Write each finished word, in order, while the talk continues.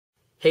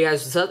Hey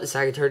guys, what's up? It's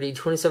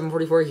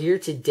Agatardi2744 here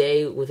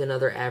today with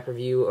another app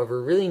review of a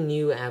really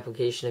new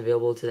application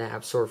available to the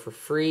App Store for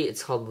free.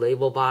 It's called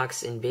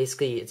Labelbox, and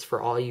basically it's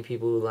for all you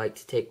people who like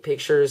to take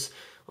pictures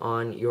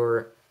on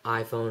your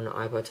iPhone,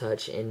 iPod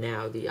Touch, and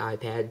now the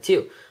iPad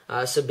too.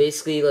 So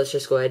basically, let's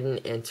just go ahead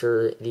and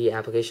enter the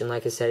application.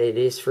 Like I said, it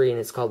is free and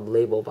it's called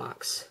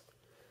Labelbox.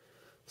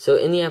 So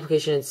in the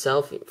application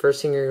itself,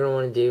 first thing you're going to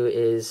want to do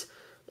is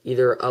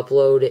either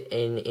upload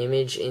an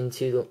image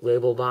into the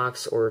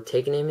Labelbox or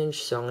take an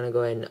image. So I'm going to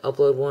go ahead and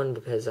upload one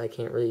because I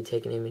can't really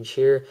take an image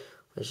here.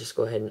 Let's just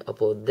go ahead and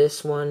upload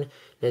this one. And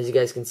as you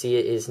guys can see,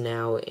 it is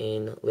now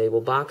in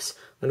Labelbox.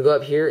 I'm going to go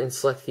up here and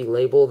select the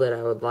label that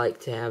I would like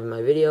to have in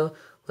my video.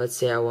 Let's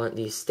say I want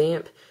the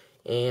stamp,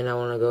 and I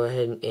want to go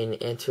ahead and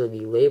enter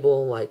the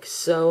label like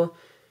so.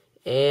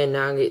 And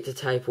now I get to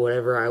type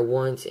whatever I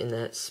want in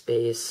that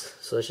space.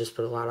 So let's just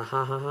put a lot of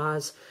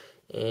ha-ha-has.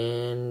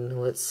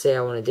 And let's say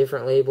I want a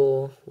different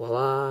label.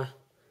 Voila.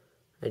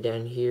 Right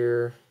down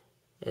here.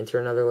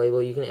 Enter another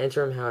label. You can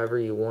enter them however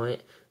you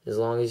want, as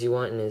long as you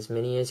want and as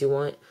many as you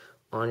want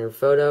on your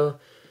photo.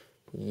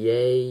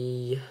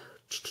 Yay.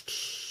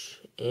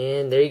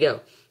 And there you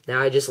go.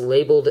 Now I just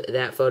labeled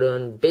that photo,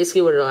 and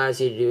basically what it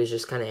allows you to do is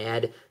just kind of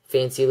add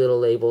fancy little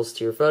labels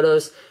to your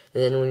photos.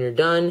 And then when you're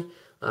done,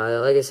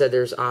 like I said,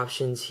 there's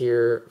options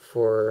here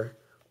for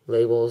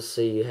labels,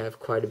 so you have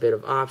quite a bit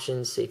of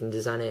options, so you can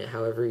design it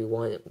however you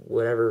want,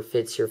 whatever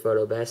fits your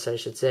photo best, I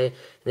should say. And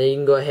then you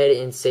can go ahead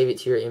and save it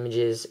to your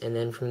images, and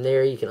then from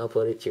there you can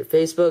upload it to your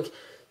Facebook,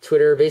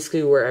 Twitter,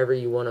 basically wherever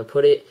you want to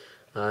put it,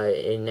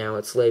 and now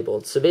it's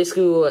labeled. So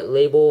basically what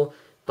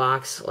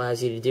Labelbox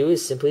allows you to do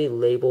is simply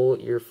label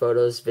your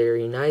photos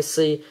very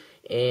nicely,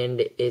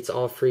 and it's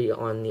all free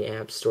on the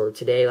App Store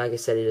today. Like I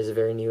said, it is a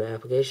very new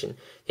application.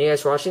 Thank you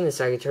guys for watching. This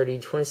is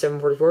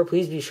Agatardi2744.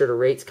 Please be sure to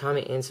rate,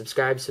 comment, and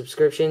subscribe.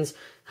 Subscriptions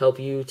help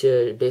you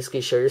to basically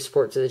show your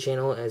support to the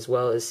channel, as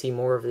well as see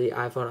more of the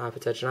iPhone,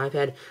 iPod Touch, and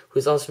iPad.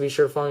 Please also be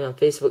sure to follow me on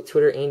Facebook,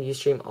 Twitter, and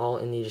Ustream, all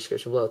in the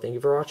description below. Thank you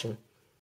for watching.